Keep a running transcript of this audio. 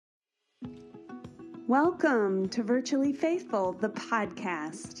Welcome to Virtually Faithful, the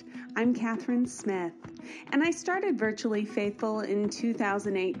podcast. I'm Catherine Smith, and I started Virtually Faithful in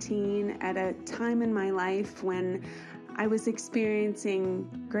 2018 at a time in my life when I was experiencing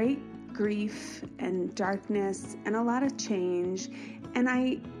great grief and darkness and a lot of change, and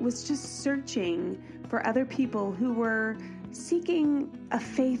I was just searching for other people who were seeking a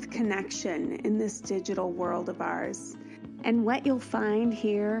faith connection in this digital world of ours. And what you'll find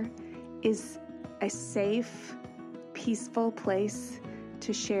here is a safe, peaceful place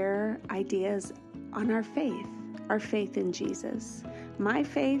to share ideas on our faith in Jesus. My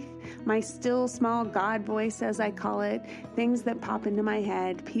faith, my still small God voice, as I call it, things that pop into my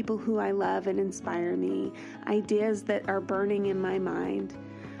head, people who I love and inspire me, ideas that are burning in my mind.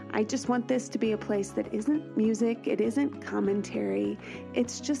 I just want this to be a place that isn't music, it isn't commentary,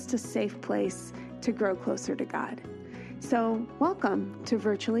 it's just a safe place to grow closer to God. So, welcome to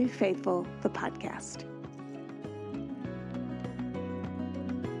Virtually Faithful, the podcast.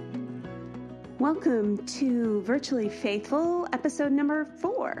 Welcome to Virtually Faithful, episode number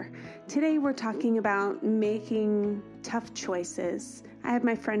 4. Today we're talking about making tough choices. I have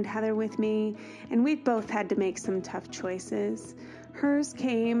my friend Heather with me, and we've both had to make some tough choices. Hers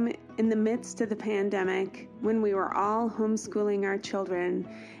came in the midst of the pandemic when we were all homeschooling our children,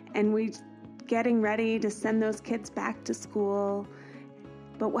 and we getting ready to send those kids back to school.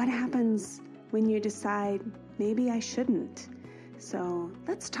 But what happens when you decide, maybe I shouldn't? So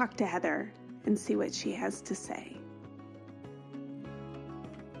let's talk to Heather and see what she has to say.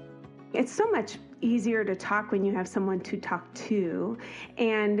 It's so much easier to talk when you have someone to talk to.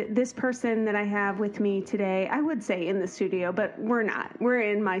 And this person that I have with me today, I would say in the studio, but we're not. We're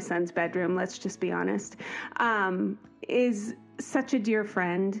in my son's bedroom, let's just be honest, is such a dear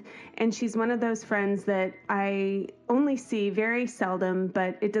friend, and she's one of those friends that I only see very seldom,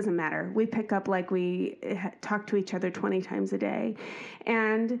 but it doesn't matter. We pick up like we talk to each other 20 times a day.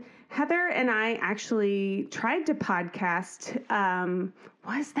 And Heather and I actually tried to podcast,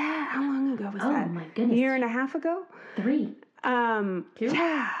 was that? How long ago was that? Oh my goodness. A year and a half ago? 3. 2?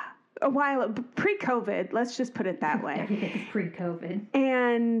 Yeah. A while, pre-COVID, let's just put it that way. Everything's pre-COVID.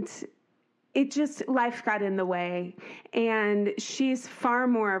 And it just, life got in the way, and she's far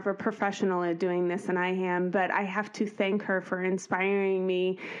more of a professional at doing this than I am, but I have to thank her for inspiring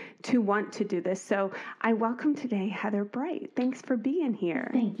me to want to do this. So I welcome today Heather Bright. Thanks for being here.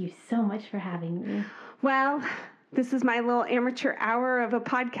 Thank you so much for having me. Well, this is my little amateur hour of a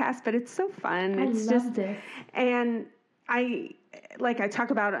podcast, but it's so fun. I It's love just this. And I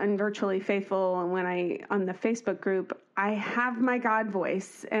talk about on Virtually Faithful, and when on the Facebook group, I have my God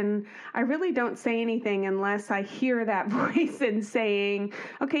voice, and I really don't say anything unless I hear that voice and saying,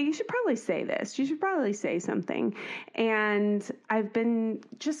 okay, you should probably say this. You should probably say something. And I've been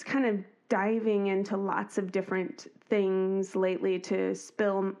just kind of diving into lots of different things lately to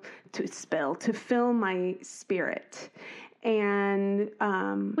fill my spirit. And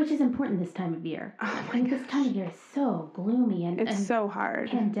which is important this time of year. Oh my gosh. This time of year is so gloomy and it's so hard.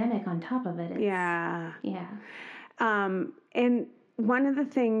 Pandemic on top of it. Yeah. And one of the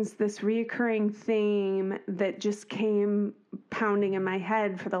things, this reoccurring theme that just came pounding in my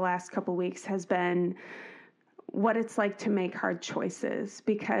head for the last couple weeks has been what it's like to make hard choices,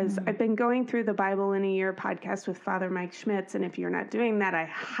 because I've been going through the Bible in a Year podcast with Father Mike Schmitz, and if you're not doing that, I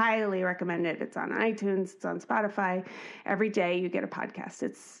highly recommend it. It's on iTunes, it's on Spotify. Every day you get a podcast.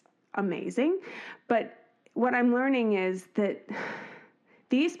 It's amazing. But what I'm learning is that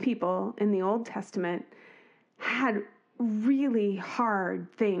these people in the Old Testament had really hard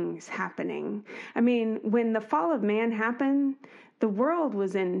things happening. I mean, when the fall of man happened, the world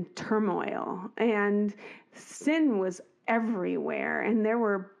was in turmoil and sin was everywhere, and there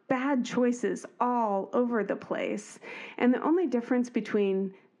were bad choices all over the place. And the only difference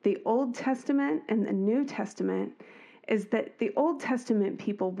between the Old Testament and the New Testament is that the Old Testament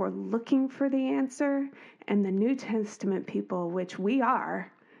people were looking for the answer, and the New Testament people, which we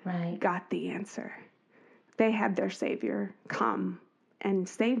are, got the answer. They had their Savior come and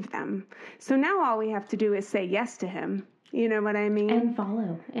save them. So now all we have to do is say yes to him. You know what I mean? And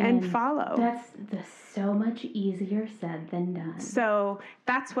follow. And follow. That's so much easier said than done. So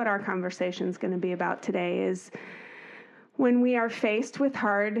that's what our conversation is going to be about today, is when we are faced with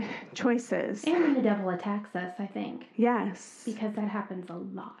hard choices. And when the devil attacks us, I think. Yes. Because that happens a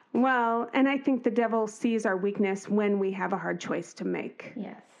lot. Well, and I think the devil sees our weakness when we have a hard choice to make.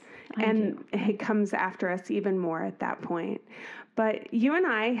 Yes. And it comes after us even more at that point. But you and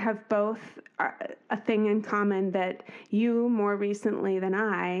I have both a thing in common, that you more recently than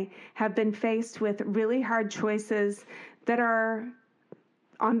I have been faced with really hard choices that are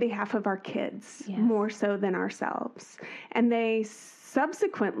on behalf of our kids, Yes. more so than ourselves. And they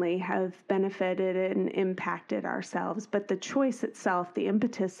subsequently have benefited and impacted ourselves. But the choice itself, the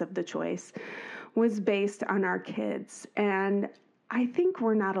impetus of the choice, was based on our kids. And I think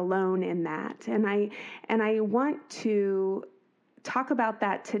we're not alone in that. And I want to talk about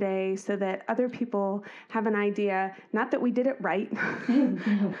that today so that other people have an idea, not that we did it right.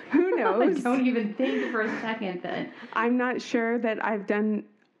 Who knows? Don't even think for a second that. I'm not sure that I've done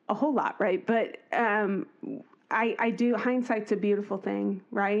a whole lot right, but I do. Hindsight's a beautiful thing,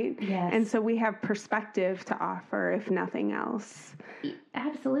 right? Yes. And so we have perspective to offer, if nothing else.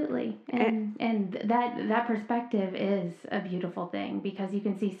 Absolutely. And that perspective is a beautiful thing because you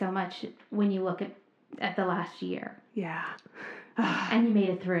can see so much when you look at the last year. Yeah. And you made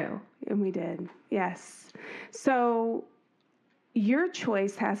it through. And we did. Yes. So your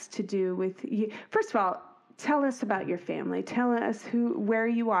choice has to do with you. First of all, tell us about your family. Tell us where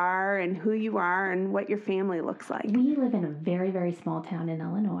you are and who you are and what your family looks like. We live in a very, very small town in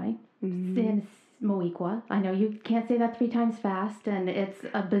Illinois. In Moequa. I know you can't say that 3 times fast, and it's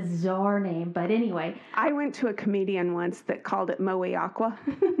a bizarre name, but anyway. I went to a comedian once that called it Moeaqua.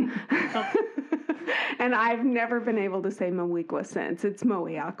 And I've never been able to say Moequa since. It's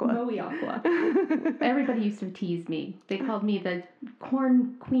Moeaqua. Moeaqua. Everybody used to tease me. They called me the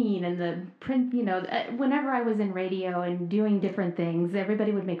corn queen and the print, whenever I was in radio and doing different things,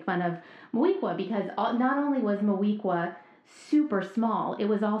 everybody would make fun of Moequa because not only was Moequa super small, it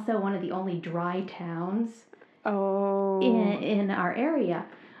was also one of the only dry towns in our area.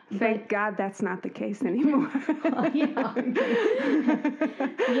 Thank God that's not the case anymore.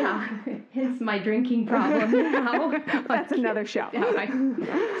 Yeah. Hence my drinking problem now. That's another show. I'm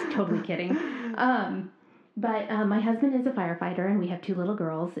totally kidding. But my husband is a firefighter, and we have 2 little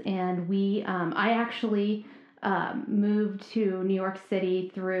girls. And I actually moved to New York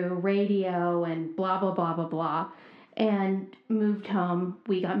City through radio and blah, blah, blah, blah, blah. And moved home.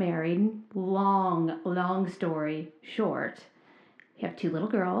 We got married. Long story short. We have 2 little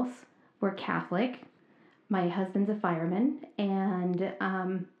girls. We're Catholic. My husband's a fireman, and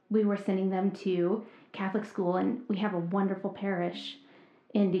we were sending them to Catholic school, and we have a wonderful parish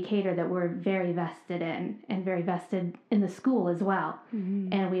in Decatur that we're very vested in, and very vested in the school as well,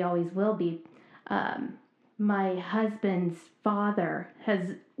 and we always will be. My husband's father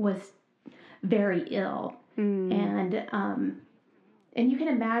was very ill, and you can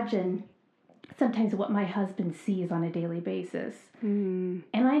imagine sometimes what my husband sees on a daily basis. And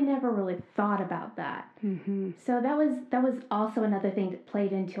I never really thought about that. So that was also another thing that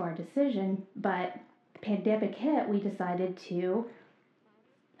played into our decision. But the pandemic hit, we decided to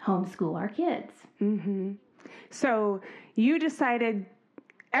homeschool our kids. So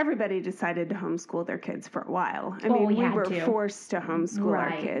everybody decided to homeschool their kids for a while. We were forced to homeschool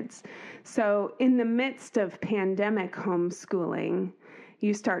our kids. So in the midst of pandemic homeschooling,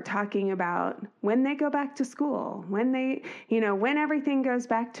 you start talking about when they go back to school, when everything goes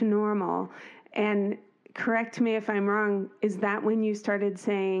back to normal. And correct me if I'm wrong, is that when you started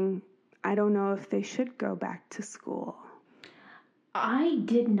saying, I don't know if they should go back to school? I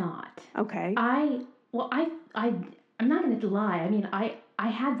did not. Okay. I'm not going to lie. I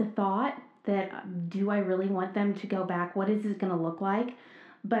had the thought that, do I really want them to go back? What is it going to look like?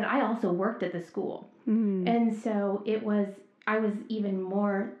 But I also worked at the school. And so I was even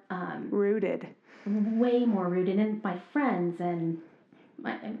more rooted, way more rooted in my friends and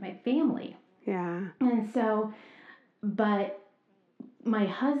my family. Yeah. And so, but my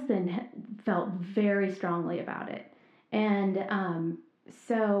husband felt very strongly about it. And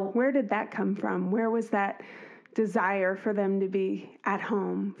so... Where did that come from? Where was that desire for them to be at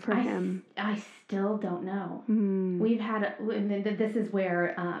home for him? I still don't know. We've had... this is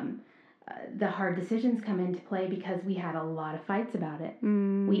where... the hard decisions come into play because we had a lot of fights about it.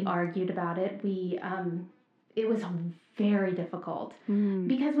 We argued about it. It was very difficult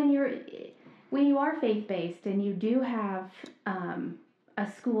because when you are faith-based and you do have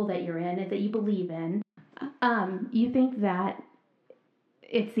a school that you're in and that you believe in, you think that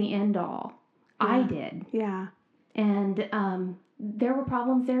it's the end all. Yeah. I did. Yeah. And there were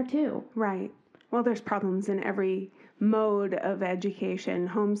problems there too. Right. Well, there's problems in every mode of education: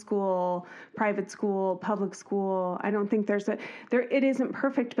 homeschool, private school, public school. I don't think it isn't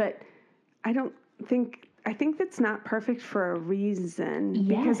perfect, but I think that's not perfect for a reason.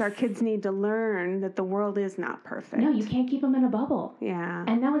 Because our kids need to learn that the world is not perfect. No, you can't keep them in a bubble. Yeah.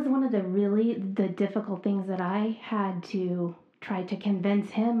 And that was one of the difficult things that I had to try to convince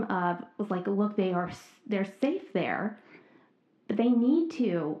him of. Was like, look, they're safe there, but they need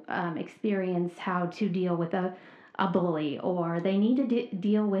to experience how to deal with a a bully, or they need to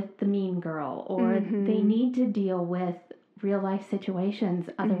deal with the mean girl, or they need to deal with real life situations.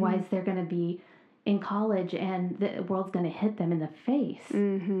 Otherwise, they're going to be in college and the world's going to hit them in the face.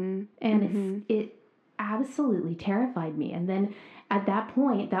 And it absolutely terrified me. And then at that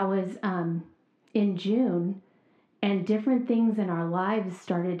point, that was in June, and different things in our lives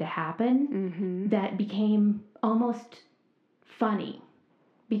started to happen that became almost funny,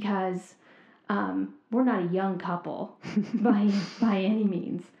 because we're not a young couple by any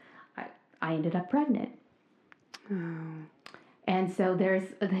means. I ended up pregnant. And so there's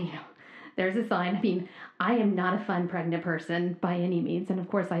a sign. I mean, I am not a fun pregnant person by any means. And of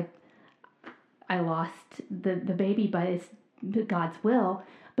course I lost the baby, but it's God's will.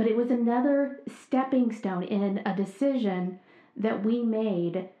 But it was another stepping stone in a decision that we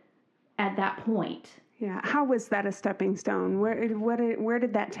made at that point. Yeah. How was that a stepping stone? Where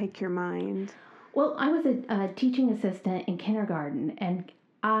did that take your mind? Well, I was a teaching assistant in kindergarten, and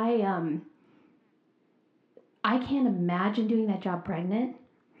I can't imagine doing that job pregnant.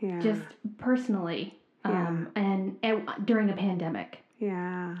 Yeah. Just personally, and during a pandemic.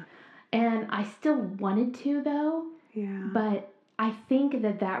 Yeah. And I still wanted to, though. Yeah. But I think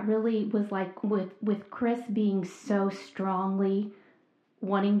that really was like with Chris being so strongly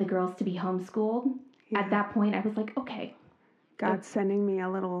wanting the girls to be homeschooled. Yeah. At that point, I was like, okay. God's sending me a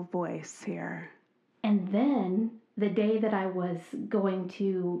little voice here. And then the day that I was going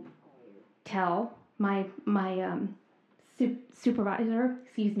to tell my supervisor,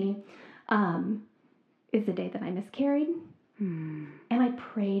 is the day that I miscarried. And I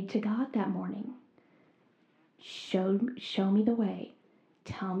prayed to God that morning. Show me the way.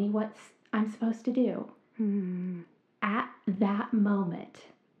 Tell me what I'm supposed to do. At that moment.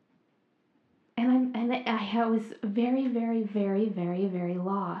 And I was very, very, very, very, very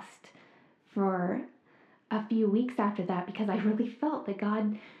lost for a few weeks after that, because I really felt that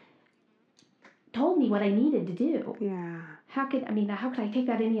God told me what I needed to do. Yeah. How could I take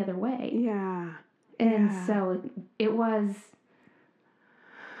that any other way? Yeah. And so it was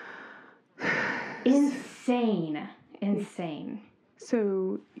insane.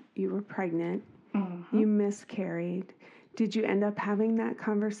 So you were pregnant. You miscarried. Did you end up having that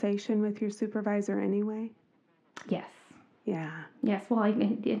conversation with your supervisor anyway? Yes. Yeah. Yes. Well, I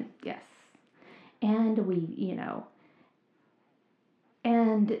did. Yes. And we,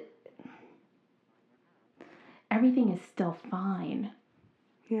 and everything is still fine.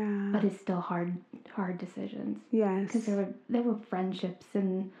 Yeah. But it's still hard decisions. Yes. Because there were friendships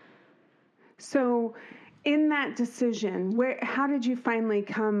and. So, in that decision, how did you finally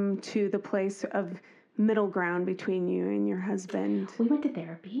come to the place of middle ground between you and your husband? We went to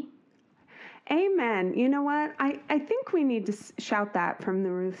therapy. Amen. You know what? I think we need to shout that from the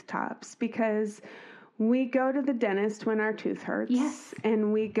rooftops, because we go to the dentist when our tooth hurts. Yes.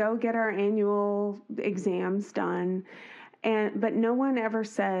 And we go get our annual exams done. But no one ever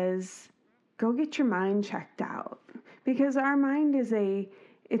says, go get your mind checked out. Because our mind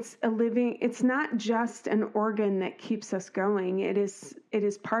it's not just an organ that keeps us going. It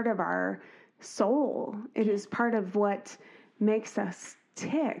is part of our soul. It is part of what makes us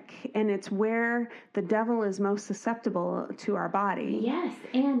tick, and it's where the devil is most susceptible to our body. Yes,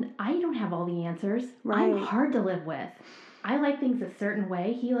 and I don't have all the answers. Right. I'm hard to live with. I like things a certain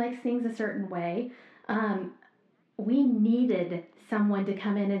way. He likes things a certain way. We needed someone to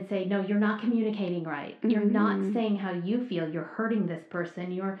come in and say, no, you're not communicating right. You're not saying how you feel. You're hurting this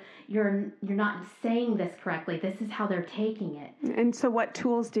person. You're not saying this correctly. This is how they're taking it. And so what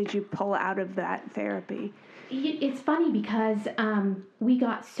tools did you pull out of that therapy? It's funny because we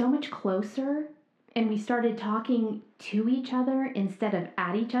got so much closer, and we started talking to each other instead of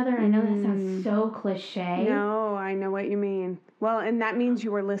at each other. I know that sounds so cliche. No, I know what you mean. Well, and that means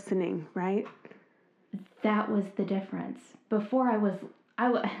you were listening, right? That was the difference. Before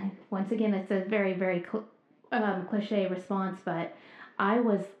once again, it's a very, very cliche response, but I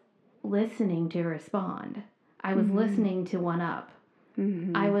was listening to respond. I was listening to one up.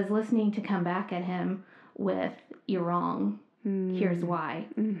 I was listening to come back at him with, you're wrong. Here's why.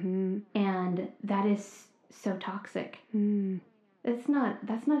 And that is so toxic. That's not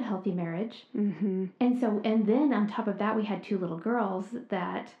a healthy marriage. And then on top of that, we had 2 little girls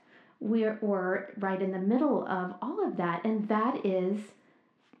that we're right in the middle of all of that. And that is,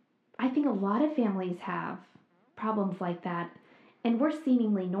 I think a lot of families have problems like that. And we're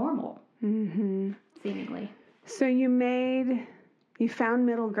seemingly normal. Seemingly. So you found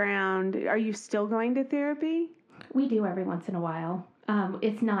middle ground. Are you still going to therapy? We do every once in a while.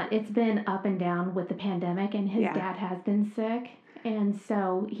 It's been up and down with the pandemic, and his dad has been sick. And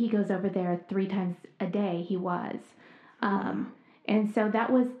so he goes over there 3 times a day. He was. And so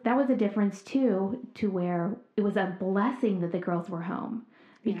that was a difference too, to where it was a blessing that the girls were home,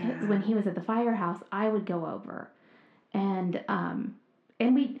 because when he was at the firehouse, I would go over, and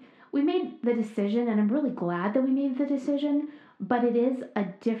we made the decision, and I'm really glad that we made the decision. But it is a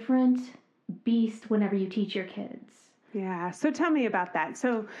different beast whenever you teach your kids. Yeah. So tell me about that.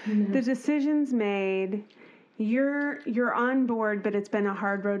 So the decision's made. You're on board, but it's been a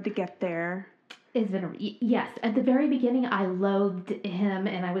hard road to get there. It's been yes. At the very beginning, I loathed him,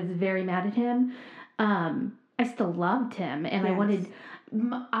 and I was very mad at him. I still loved him, and I wanted.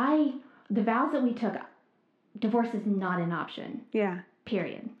 The vows that we took, divorce is not an option. Yeah.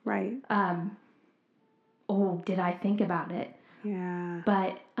 Period. Right. Did I think about it? Yeah.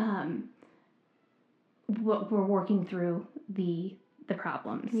 But we're working through the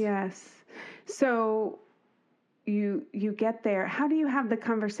problems. Yes. So you get there. How do you have the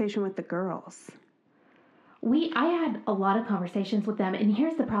conversation with the girls? I had a lot of conversations with them, and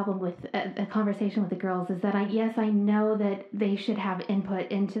here's the problem with a conversation with the girls is that I know that they should have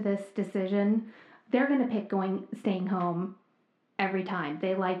input into this decision. They're going to pick staying home every time.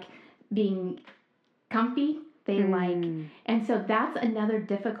 They like being comfy. They and so that's another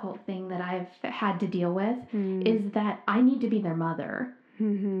difficult thing that I've had to deal with is that I need to be their mother.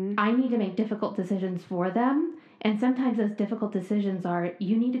 Mm-hmm. I need to make difficult decisions for them. And sometimes those difficult decisions are,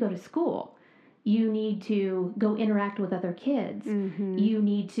 you need to go to school. You need to go interact with other kids. Mm-hmm. You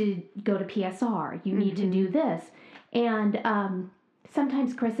need to go to PSR. You need to do this. And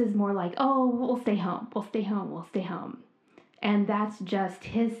sometimes Chris is more like, oh, we'll stay home. We'll stay home. We'll stay home. And that's just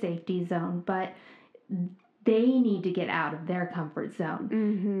his safety zone. But they need to get out of their comfort zone.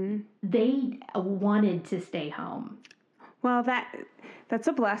 Mm-hmm. They wanted to stay home. Well, that's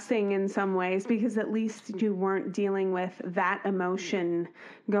a blessing in some ways, because at least you weren't dealing with that emotion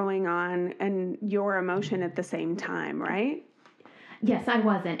going on and your emotion at the same time, right? Yes, I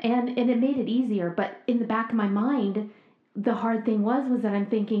wasn't. And it made it easier. But in the back of my mind, the hard thing was that I'm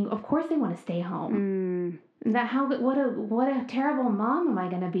thinking, of course they want to stay home. What a terrible mom am I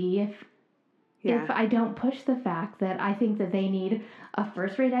going to be if I don't push the fact that I think that they need a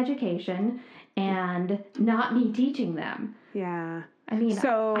first-rate education and not me teaching them. Yeah. I mean,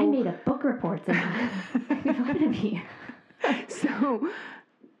 I made a book report tonight. So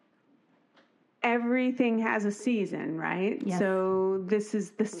everything has a season, right? Yes. So this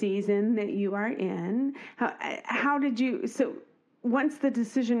is the season that you are in. How did you, so once the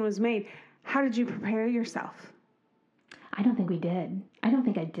decision was made, how did you prepare yourself? I don't think we did. I don't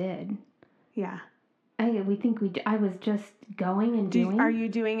think I did. Yeah. I was just going and doing. Are you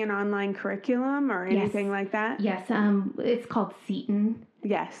doing an online curriculum or anything like that? Yes. It's called Seton.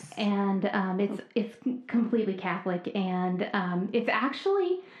 Yes. And it's completely Catholic, and it's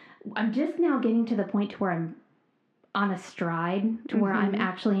actually, I'm just now getting to the point to where I'm on a stride to where I'm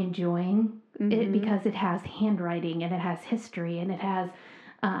actually enjoying it, because it has handwriting and it has history and it has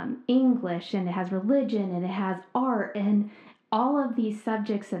English and it has religion and it has art and all of these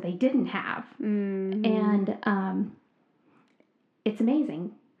subjects that they didn't have. And it's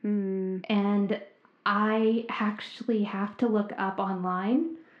amazing. And I actually have to look up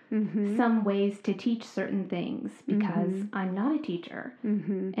online some ways to teach certain things, because I'm not a teacher.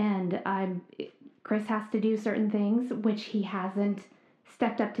 And Chris has to do certain things, which he hasn't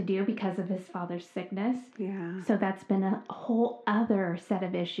stepped up to do because of his father's sickness. Yeah. So that's been a whole other set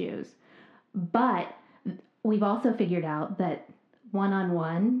of issues. But we've also figured out that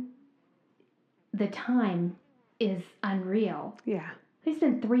one-on-one, the time is unreal. Yeah. They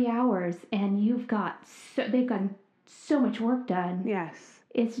spend 3 hours and they've gotten so much work done. Yes.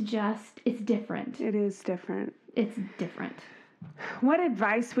 It's different. It is different. It's different. What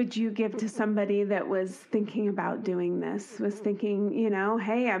advice would you give to somebody that was thinking about doing this, was thinking,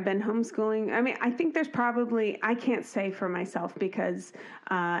 hey, I've been homeschooling. I mean, I think there's probably, I can't say for myself because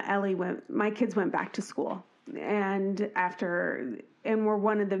my kids went back to school. And we're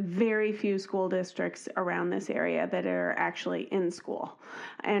one of the very few school districts around this area that are actually in school.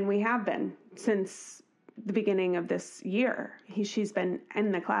 And we have been since the beginning of this year. She's been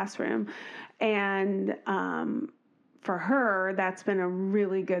in the classroom. And for her, that's been a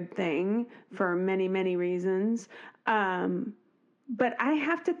really good thing for many, many reasons. But I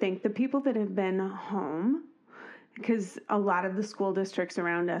have to think the people that have been home, because a lot of the school districts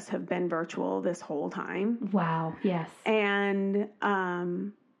around us have been virtual this whole time. Wow, yes. And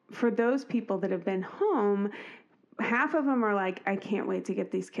for those people that have been home, half of them are like, I can't wait to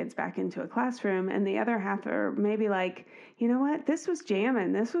get these kids back into a classroom. And the other half are maybe like, you know what? This was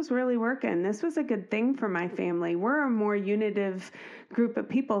jamming. This was really working. This was a good thing for my family. We're a more unitive group of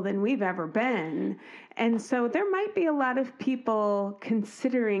people than we've ever been. And so there might be a lot of people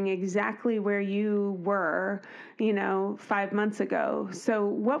considering exactly where you were, 5 months ago. So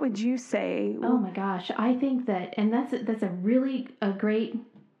what would you say? Oh my gosh. I think that, and that's a really a great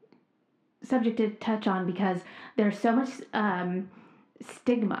subject to touch on, because there's so much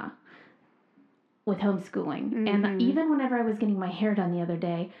stigma with homeschooling. Mm-hmm. And even whenever I was getting my hair done the other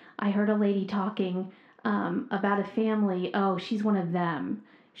day, I heard a lady talking about a family. Oh, she's one of them.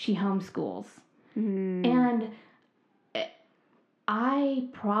 She homeschools. Mm. And I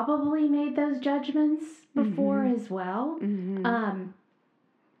probably made those judgments before as well. Mm-hmm.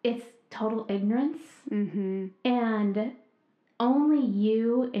 It's total ignorance. Mm-hmm. And only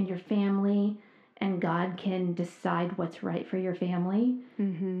you and your family and God can decide what's right for your family.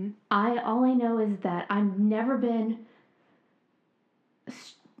 Mm-hmm. All I know is that I've never been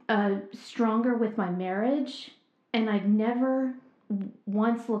stronger with my marriage, and I've never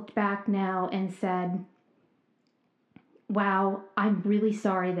once looked back now and said, wow, I'm really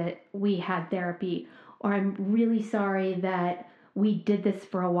sorry that we had therapy, or I'm really sorry that we did this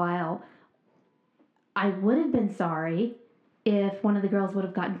for a while. I would have been sorry if one of the girls would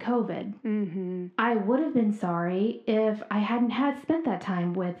have gotten COVID. Mm-hmm. I would have been sorry if I hadn't spent that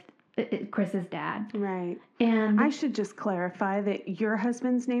time with Chris's dad. Right. And I should just clarify that your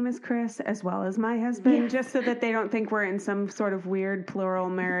husband's name is Chris as well as my husband, yes. Just so that they don't think we're in some sort of weird plural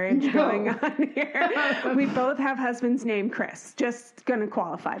marriage going on here. We both have husbands named Chris. Just going to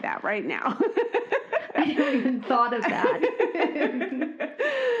qualify that right now. I never even thought of that.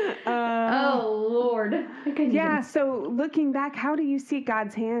 Oh, Lord. I couldn't even. So looking back, how do you see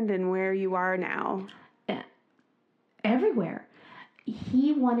God's hand in where you are now? Everywhere.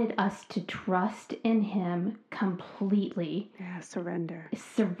 He wanted us to trust in him completely. Yeah, surrender.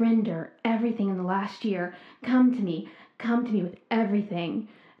 Surrender everything in the last year. Come to me with everything,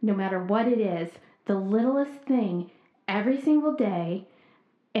 no matter what it is, the littlest thing, every single day.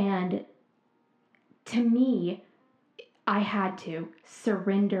 And to me, I had to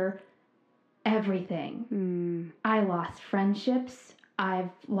surrender everything. I lost friendships.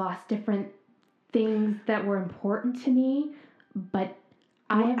 I've lost different things that were important to me, but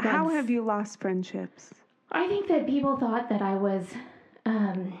How have you lost friendships? I think that people thought that I was,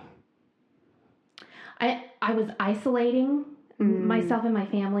 I was isolating myself and my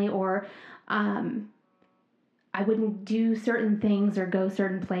family, or I wouldn't do certain things or go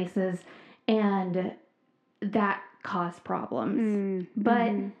certain places, and that caused problems.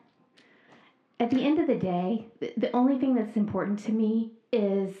 But at the end of the day, the only thing that's important to me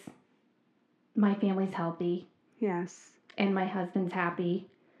is my family's healthy. Yes. And my husband's happy,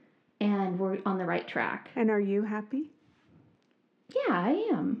 and we're on the right track. And are you happy? Yeah, I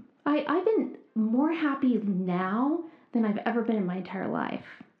am. I've been more happy now than I've ever been in my entire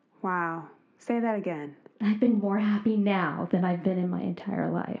life. Wow. Say that again. I've been more happy now than I've been in my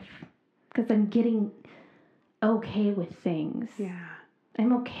entire life, because I'm getting okay with things. Yeah.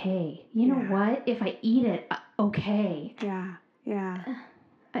 I'm okay. You know what? If I eat it, okay. Yeah. Yeah.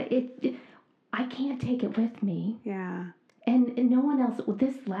 I can't take it with me. Yeah. And no one else.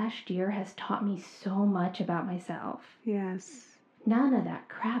 This last year has taught me so much about myself. Yes. None of that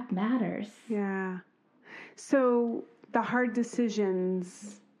crap matters. Yeah. So the hard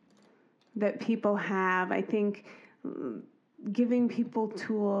decisions that people have, I think giving people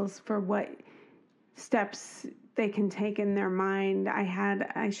tools for what steps they can take in their mind.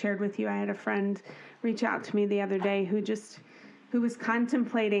 I shared with you, I had a friend reach out to me the other day who was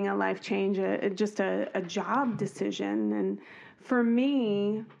contemplating a life change, just a job decision. And for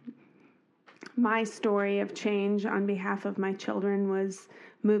me, my story of change on behalf of my children was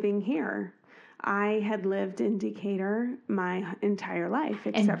moving here. I had lived in Decatur my entire life,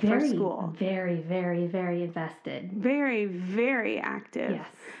 except for school. Very, very, very invested. Very, very active. Yes.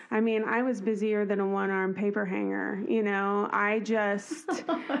 I mean, I was busier than a one-arm paper hanger.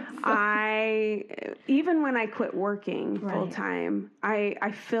 Even when I quit working full-time,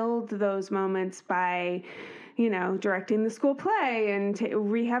 I filled those moments by, directing the school play and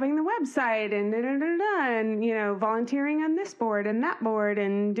rehabbing the website and volunteering on this board and that board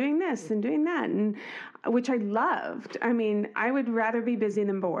and doing this and doing that, and which I loved. I mean, I would rather be busy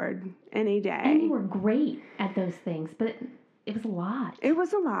than bored any day. And you were great at those things, but it was a lot. It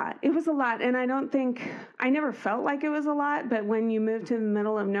was a lot. And I never felt like it was a lot, but when you move to the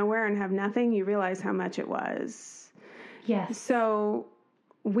middle of nowhere and have nothing, you realize how much it was. Yes. So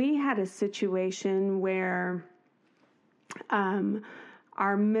we had a situation where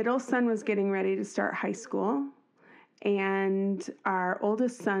Our middle son was getting ready to start high school, and our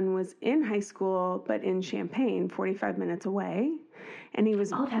oldest son was in high school, but in Champaign, 45 minutes away. And he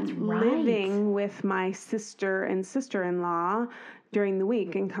was living with my sister and sister-in-law during the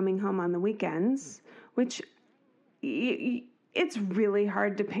week and coming home on the weekends, which it's really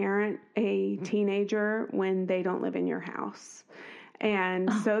hard to parent a teenager when they don't live in your house.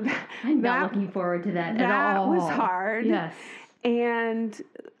 And so I'm not looking forward to that at all. That was hard. Yes. And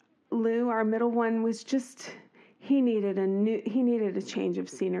Lou, our middle one, was just, he needed a change of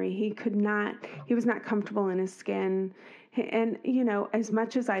scenery. He was not comfortable in his skin. And, as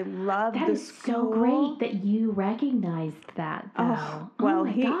much as I love the school. That is so great that you recognized that, though. Oh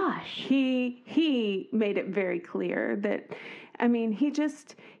my gosh. He made it very clear that,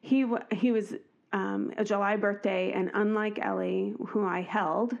 he was a July birthday, and unlike Ellie, who I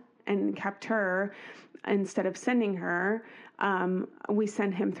held and kept her instead of sending her, we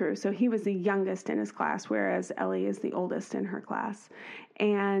sent him through. So he was the youngest in his class, whereas Ellie is the oldest in her class.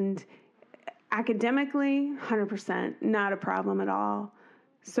 And academically, 100%, not a problem at all.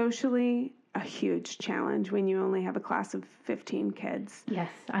 Socially, a huge challenge when you only have a class of 15 kids. Yes,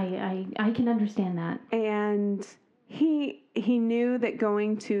 I can understand that. And he knew that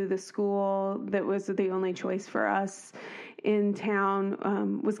going to the school that was the only choice for us in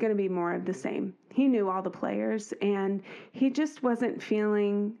town was going to be more of the same. He knew all the players, and he just wasn't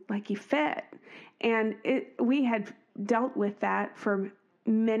feeling like he fit. And we had dealt with that for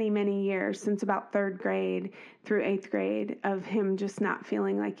many, many years, since about 3rd grade through 8th grade, of him just not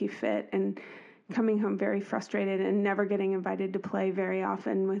feeling like he fit and coming home very frustrated and never getting invited to play very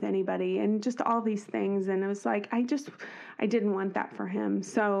often with anybody, and just all these things. And it was like, I didn't want that for him.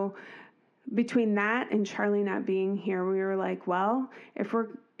 So between that and Charlie not being here, we were like, well, if we're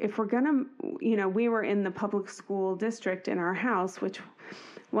gonna, we were in the public school district in our house, which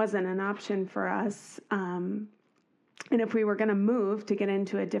wasn't an option for us. And if we were going to move to get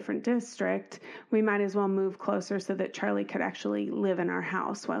into a different district, we might as well move closer so that Charlie could actually live in our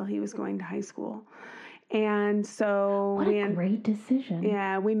house while he was going to high school. And so what a great decision.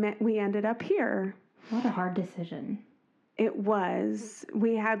 Yeah, we ended up here. What a hard decision. It was.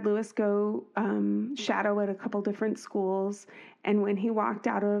 We had Lewis go shadow at a couple different schools. And when he walked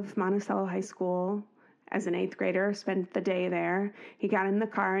out of Monticello High School as an 8th grader, spent the day there, he got in the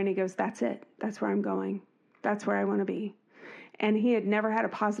car and he goes, that's it. That's where I'm going. That's where I want to be. And he had never had a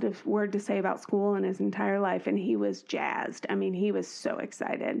positive word to say about school in his entire life. And he was jazzed. He was so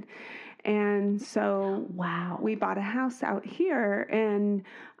excited. And so we bought a house out here.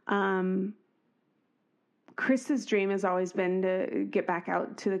 And Chris's dream has always been to get back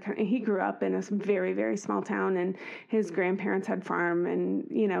out to the country. He grew up in a very, very small town, and his grandparents had farm. And,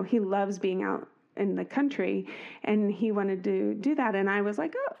 he loves being out in the country, and he wanted to do that. And I was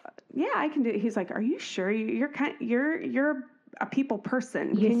like, oh, yeah, I can do it. He's like, are you sure? You're a people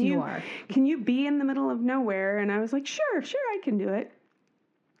person. Yes, you are. Can you be in the middle of nowhere? And I was like, sure, I can do it.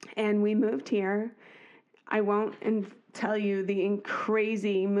 And we moved here. I won't tell you the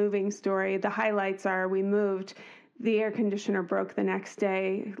crazy moving story. The highlights are we moved. The air conditioner broke the next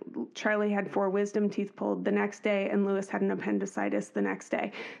day. Charlie had 4 wisdom teeth pulled the next day, and Lewis had an appendicitis the next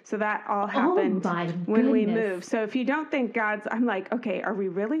day. So that all happened when we moved. So if you don't think I'm like, okay, are we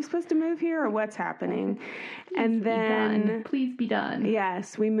really supposed to move here, or what's happening? Please be done.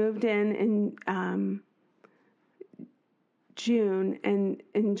 Yes, we moved in June, and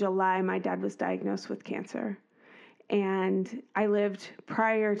in July, my dad was diagnosed with cancer. And I lived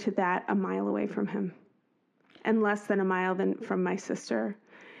prior to that a mile away from him, and less than a mile from my sister.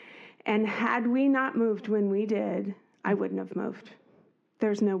 And had we not moved when we did, I wouldn't have moved.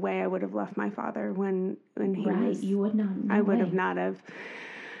 There's no way I would have left my father when he was. You would not. I would have not have.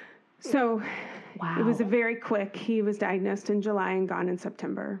 So it was very quick. He was diagnosed in July and gone in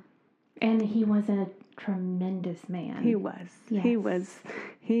September. And he was a tremendous man. He was. Yes.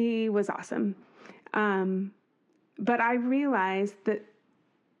 He was awesome. But I realized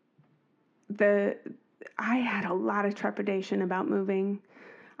that I had a lot of trepidation about moving.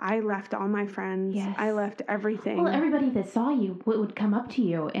 I left all my friends. Yes. I left everything. Well, everybody that saw you would come up to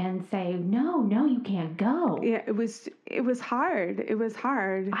you and say, no, you can't go. Yeah, it was hard. It was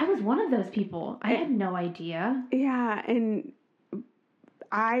hard. I was one of those people. I had no idea. Yeah, and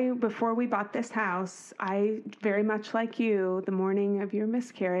before we bought this house, I, very much like you, the morning of your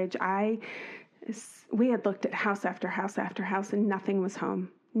miscarriage, we had looked at house after house after house, and nothing was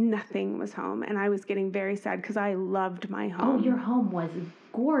home. Nothing was home. And I was getting very sad because I loved my home. Oh, your home was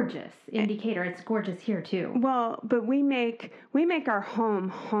gorgeous. Indicator, it's gorgeous here too. Well, but we make our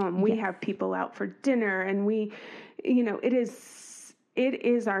home. We have people out for dinner, and it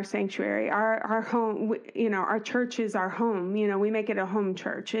is our sanctuary, our home. Our church is our home. We make it a home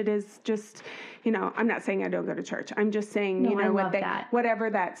church. It is just, I'm not saying I don't go to church. I'm just saying, No, I love that. whatever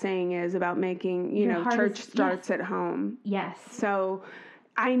that saying is about making, church starts at home. Yes. So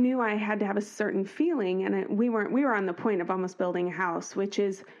I knew I had to have a certain feeling, and we were on the point of almost building a house, which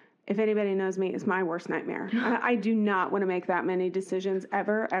is, if anybody knows me, is my worst nightmare. I do not want to make that many decisions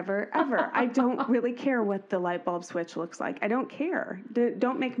ever, ever, ever. I don't really care what the light bulb switch looks like. I don't care.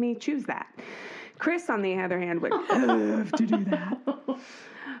 Don't make me choose that. Chris, on the other hand, would love to do that.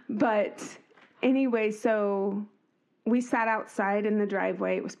 But anyway, so we sat outside in the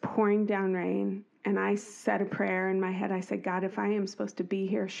driveway. It was pouring down rain. And I said a prayer in my head. I said, God, if I am supposed to be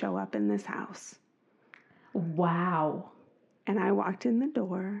here, show up in this house. Wow. And I walked in the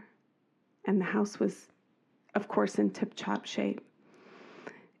door. And the house was, of course, in tip-top shape.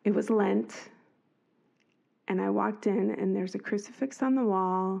 It was Lent. And I walked in, and there's a crucifix on the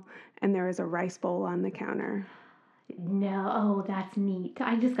wall, and there is a rice bowl on the counter. No, oh, that's neat.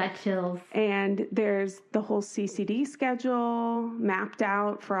 I just got chills. And there's the whole CCD schedule mapped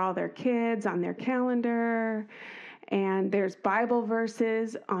out for all their kids on their calendar. And there's Bible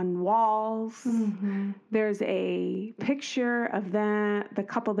verses on walls. Mm-hmm. There's a picture of the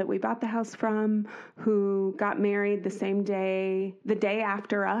couple that we bought the house from, who got married the day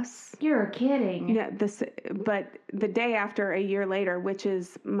after us. You're kidding. Yeah, but the day after, a year later, which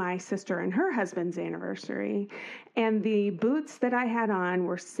is my sister and her husband's anniversary. And the boots that I had on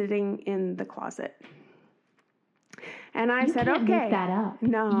were sitting in the closet. And I said, can't okay. make that up.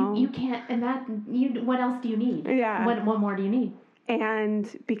 No. You can't. And what else do you need? Yeah. What more do you need?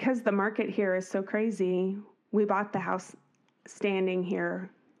 And because the market here is so crazy, we bought the house standing here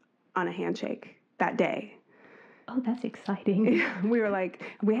on a handshake that day. Oh, that's exciting. We were like,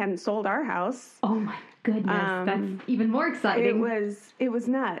 we hadn't sold our house. Oh my goodness. That's even more exciting. It was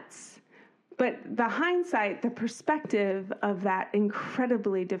nuts. But the hindsight, the perspective of that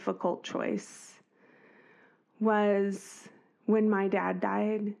incredibly difficult choice was when my dad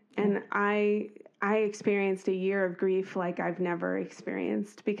died, and I experienced a year of grief like I've never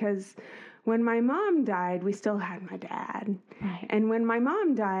experienced, because when my mom died, we still had my dad. Right. And when my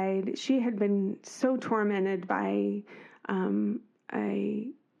mom died, she had been so tormented by a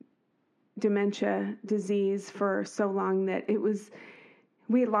dementia disease for so long that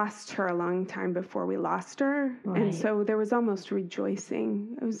we lost her a long time before we lost her. Right. And so there was almost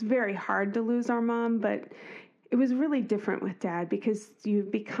rejoicing. It was very hard to lose our mom, but it was really different with Dad, because you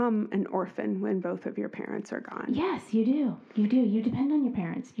become an orphan when both of your parents are gone. Yes, you do. You do. You depend on your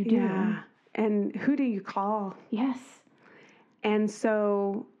parents. You do. Yeah. And who do you call? Yes. And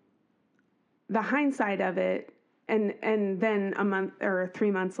so the hindsight of it, and then a month or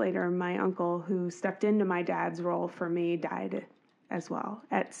 3 months later, my uncle, who stepped into my dad's role for me, died as well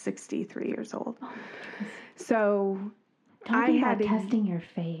at 63 years old. Oh my goodness. So Talking about testing your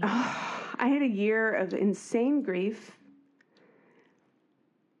faith. I had a year of insane grief.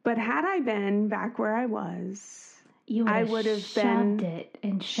 But had I been back where I was, I would have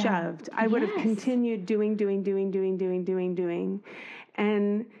been shoved. I would have continued doing.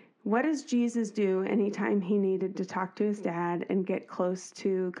 And what does Jesus do anytime he needed to talk to his dad and get close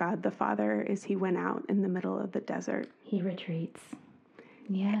to God the Father? Is he went out in the middle of the desert. He retreats.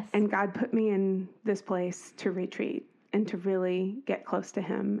 Yes. And God put me in this place to retreat and to really get close to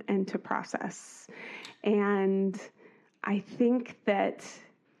him and to process. And I think that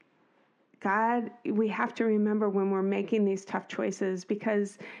God, we have to remember when we're making these tough choices,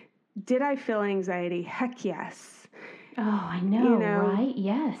 because did I feel anxiety? Heck yes. Oh, I know, right?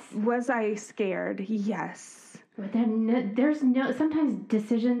 Yes. Was I scared? Yes. But sometimes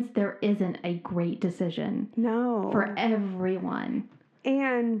decisions, there isn't a great decision. No. For everyone.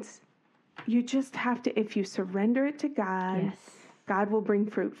 And you just have to, if you surrender it to God, yes, God will bring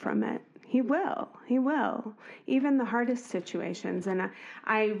fruit from it. He will. He will. Even the hardest situations. And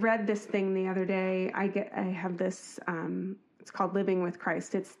I read this thing the other day. I have this, it's called Living with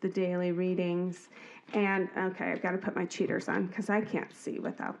Christ. It's the daily readings. And, okay, I've got to put my cheaters on because I can't see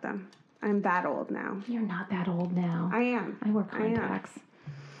without them. I'm that old now. You're not that old now. I am. I wear contacts.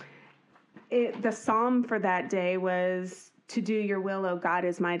 The psalm for that day was, "To do your will, O God,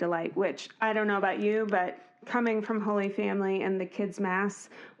 is my delight," which I don't know about you, but coming from Holy Family and the kids' mass,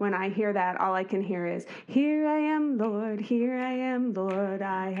 when I hear that, all I can hear is, "Here I am, Lord,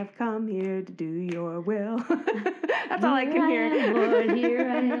 I have come here to do your will." That's all I can hear. Here I am, Lord, here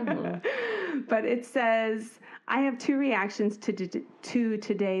I am, Lord. But it says, I have two reactions to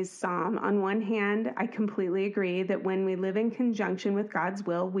today's psalm. On one hand, I completely agree that when we live in conjunction with God's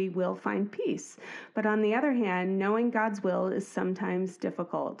will, we will find peace. But on the other hand, knowing God's will is sometimes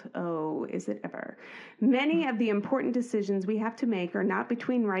difficult. Oh, is it ever? Many of the important decisions we have to make are not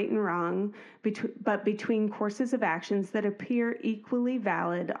between right and wrong, but between courses of actions that appear equally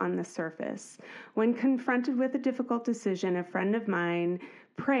valid on the surface. When confronted with a difficult decision, a friend of mine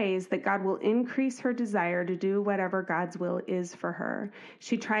prays that God will increase her desire to do whatever God's will is for her.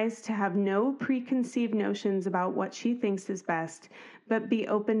 She tries to have no preconceived notions about what she thinks is best, but be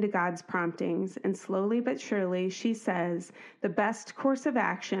open to God's promptings. And slowly but surely, she says the best course of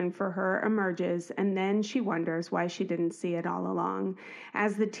action for her emerges, and then she wonders why she didn't see it all along.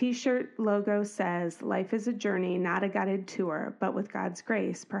 As the t-shirt logo says, life is a journey, not a guided tour, but with God's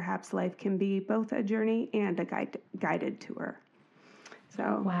grace, perhaps life can be both a journey and a guided tour.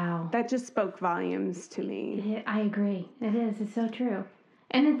 So wow, that just spoke volumes to me. I agree. It is. It's so true.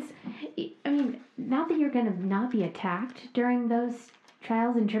 And not that you're going to not be attacked during those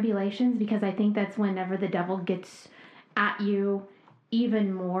trials and tribulations, because I think that's whenever the devil gets at you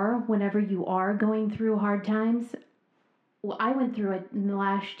even more, whenever you are going through hard times. Well, I went through it in the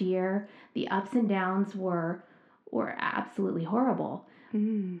last year. The ups and downs were absolutely horrible.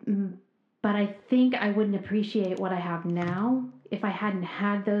 Mm. But I think I wouldn't appreciate what I have now if I hadn't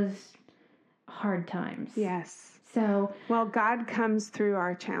had those hard times. Yes. So, well, God comes through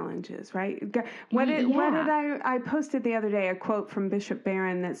our challenges, right? What did I posted the other day a quote from Bishop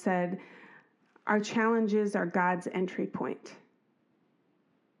Barron that said, "Our challenges are God's entry point."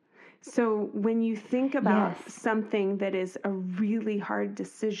 So when you think about something that is a really hard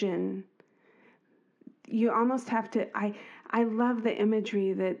decision, you almost have to, I love the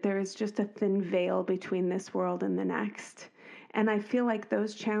imagery that there is just a thin veil between this world and the next. And I feel like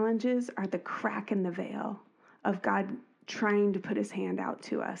those challenges are the crack in the veil of God trying to put his hand out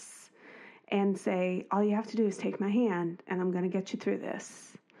to us and say, all you have to do is take my hand and I'm going to get you through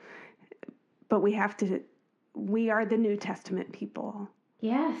this. But we are the New Testament people.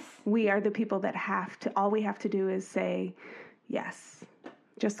 Yes. We are the people that all we have to do is say, yes,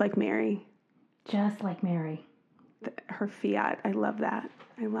 just like Mary. Just like Mary. Her fiat. I love that.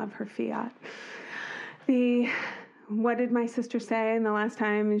 I love her fiat. What did my sister say in the last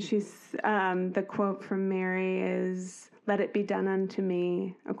time? And the quote from Mary is, "Let it be done unto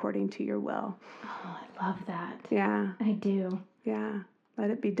me according to your will." Oh, I love that. Yeah. I do. Yeah. Let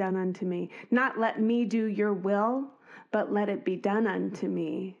it be done unto me. Not let me do your will, but let it be done unto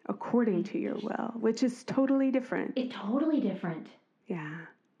me according to your will, which is totally different. Totally different. Yeah.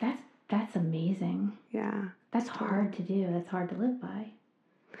 That's amazing. Yeah. That's hard to do. That's hard to live by.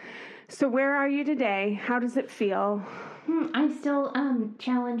 So where are you today? How does it feel? I'm still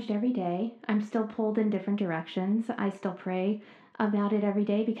challenged every day. I'm still pulled in different directions. I still pray about it every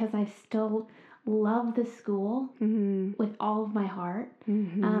day because I still love the school with all of my heart.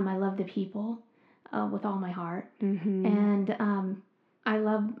 Mm-hmm. I love the people with all my heart. Mm-hmm. And I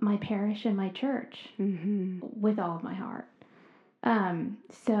love my parish and my church with all of my heart.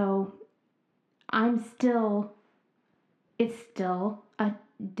 So it's still a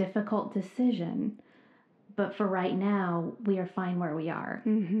difficult decision, but for right now, we are fine where we are.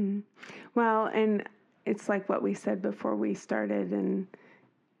 Mm-hmm. Well, and it's like what we said before we started, and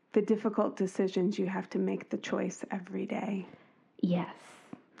the difficult decisions, you have to make the choice every day. Yes.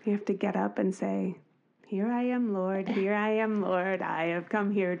 You have to get up and say, "Here I am, Lord. Here I am, Lord. I have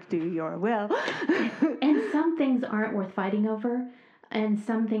come here to do your will." And some things aren't worth fighting over, and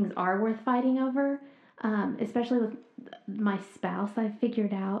some things are worth fighting over. Especially with my spouse, I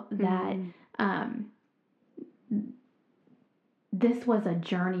figured out that this was a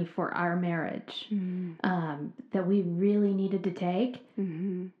journey for our marriage that we really needed to take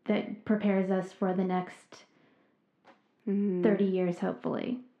that prepares us for the next 30 years,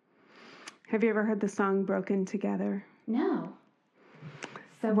 hopefully. Have you ever heard the song Broken Together? No.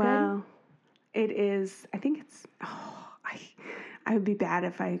 So well, good? It is, I think it's, I would be bad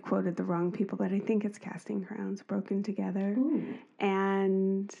if I quoted the wrong people, but I think it's Casting Crowns, Broken Together. Ooh.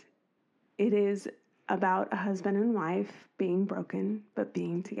 And it is about a husband and wife being broken, but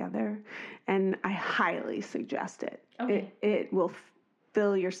being together. And I highly suggest it. Okay. It will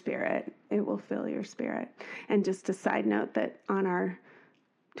fill your spirit. It will fill your spirit. And just a side note that on our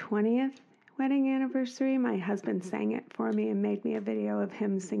 20th wedding anniversary, my husband sang it for me and made me a video of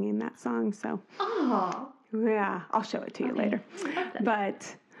him singing that song. So, yeah, I'll show it to you later.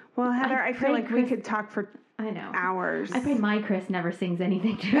 But, well, Heather, I feel like we could talk for hours. I pray my Chris never sings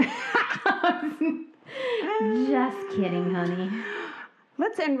anything to me. Just kidding, honey.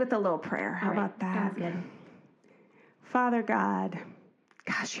 Let's end with a little prayer. How about that? Sounds good. Father God,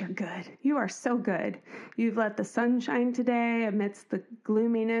 gosh, you're good. You are so good. You've let the sun shine today amidst the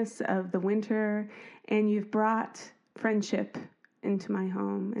gloominess of the winter, and you've brought friendship into my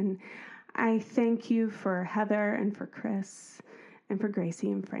home. And I thank you for Heather and for Chris and for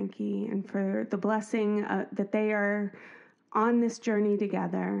Gracie and Frankie and for the blessing that they are on this journey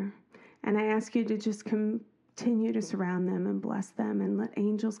together. And I ask you to just continue to surround them and bless them and let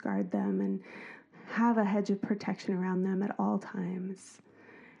angels guard them and have a hedge of protection around them at all times.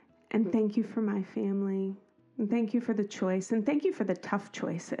 And thank you for my family. And thank you for the choice. And thank you for the tough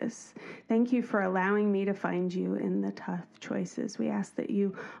choices. Thank you for allowing me to find you in the tough choices. We ask that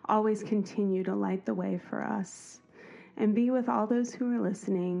you always continue to light the way for us. And be with all those who are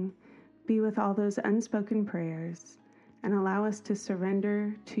listening. Be with all those unspoken prayers. And allow us to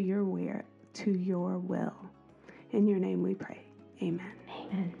surrender to your will. In your name we pray. Amen.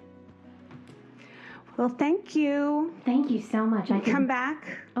 Amen. Well, thank you. Thank you so much. Come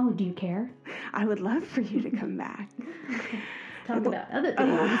back. Oh, do you care? I would love for you to come back. Talk about other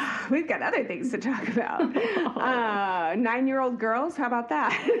things. We've got other things to talk about. 9-year-old girls, how about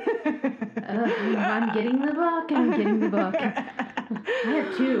that? I'm getting the book. I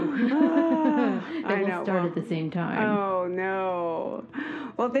have 2. They will start at the same time. Oh, no.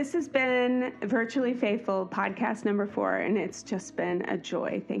 Well, this has been Virtually Faithful podcast number 4, and it's just been a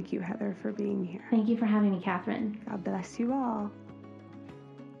joy. Thank you, Heather, for being here. Thank you for having me, Catherine. God bless you all.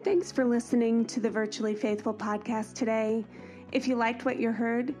 Thanks for listening to the Virtually Faithful podcast today. If you liked what you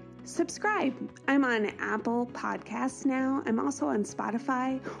heard, subscribe. I'm on Apple Podcasts now. I'm also on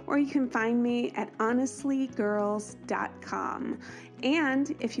Spotify, or you can find me at honestlygirls.com.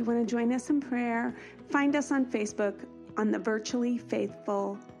 And if you want to join us in prayer, find us on Facebook on the Virtually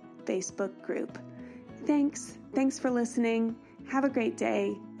Faithful Facebook group. Thanks for listening. Have a great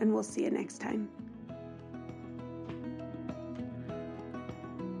day, and we'll see you next time.